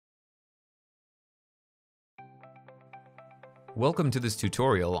Welcome to this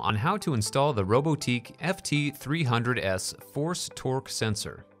tutorial on how to install the Robotiq FT300S Force Torque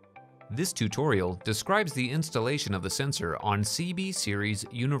Sensor. This tutorial describes the installation of the sensor on CB series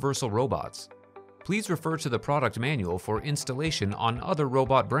universal robots. Please refer to the product manual for installation on other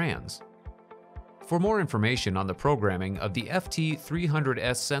robot brands. For more information on the programming of the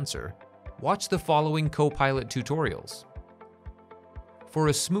FT300S sensor, watch the following Copilot tutorials. For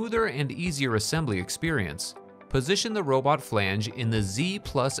a smoother and easier assembly experience, position the robot flange in the Z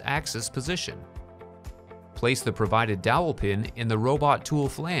plus axis position. Place the provided dowel pin in the robot tool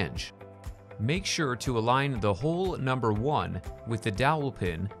flange. Make sure to align the hole number 1 with the dowel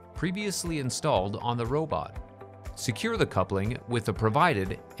pin previously installed on the robot. Secure the coupling with the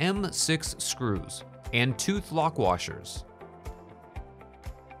provided M6 screws and tooth lock washers.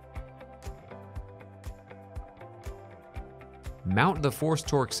 Mount the force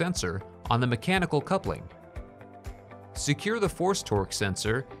torque sensor on the mechanical coupling. Secure the force torque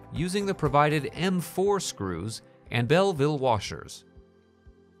sensor using the provided M4 screws and Belleville washers.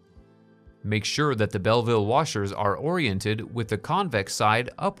 Make sure that the Belleville washers are oriented with the convex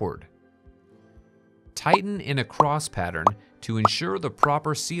side upward. Tighten in a cross pattern to ensure the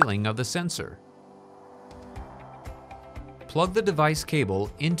proper sealing of the sensor. Plug the device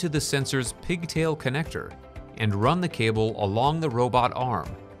cable into the sensor's pigtail connector and run the cable along the robot arm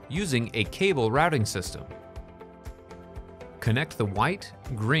using a cable routing system. Connect the white,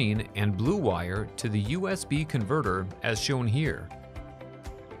 green, and blue wire to the USB converter as shown here.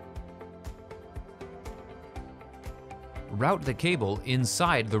 Route the cable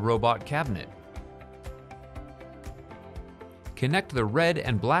inside the robot cabinet. Connect the red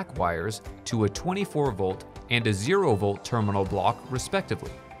and black wires to a 24-volt and a 0-volt terminal block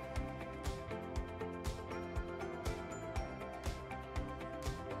respectively.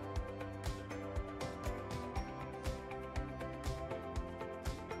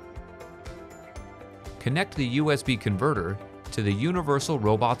 Connect the USB converter to the Universal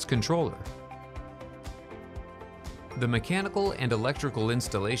Robots controller. The mechanical and electrical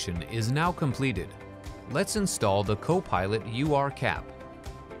installation is now completed. Let's install the Copilot UR cap.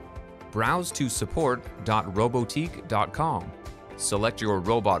 Browse to support.robotiq.com. Select your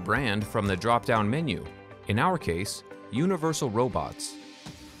robot brand from the drop-down menu, in our case, Universal Robots.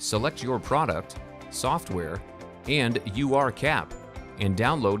 Select your product, software, and UR cap, and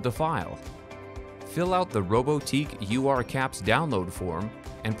download the file. Fill out the Robotiq UR Caps download form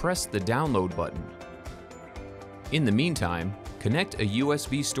and press the download button. In the meantime, connect a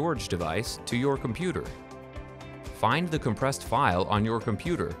USB storage device to your computer. Find the compressed file on your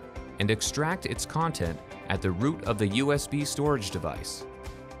computer and extract its content at the root of the USB storage device.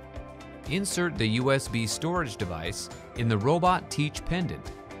 Insert the USB storage device in the Robotiq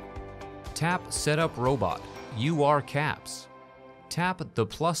pendant. Tap Setup Robot UR Caps. Tap the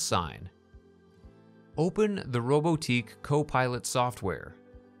plus sign. Open the Robotiq Copilot software.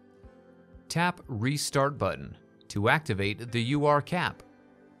 Tap Restart button to activate the UR cap.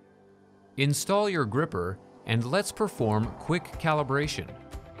 Install your gripper and let's perform quick calibration.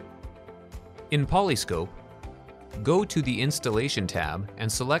 In Polyscope, go to the Installation tab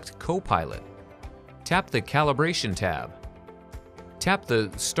and select Copilot. Tap the Calibration tab. Tap the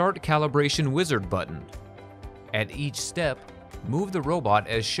Start Calibration Wizard button. At each step, move the robot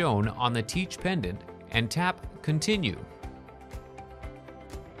as shown on the Teach pendant and tap Continue.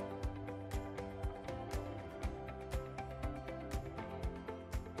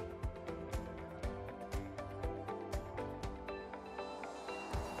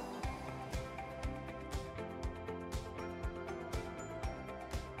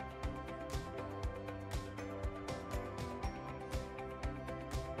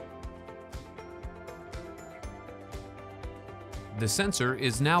 The sensor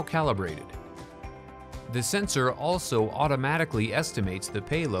is now calibrated. The sensor also automatically estimates the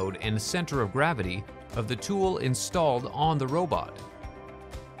payload and center of gravity of the tool installed on the robot.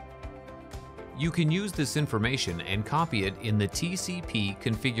 You can use this information and copy it in the TCP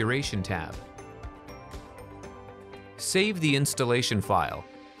Configuration tab. Save the installation file.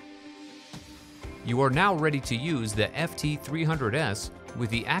 You are now ready to use the FT300S with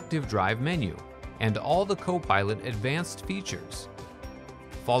the Active Drive menu and all the Copilot advanced features.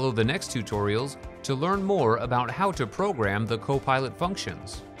 Follow the next tutorials to learn more about how to program the Copilot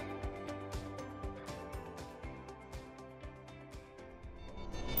functions.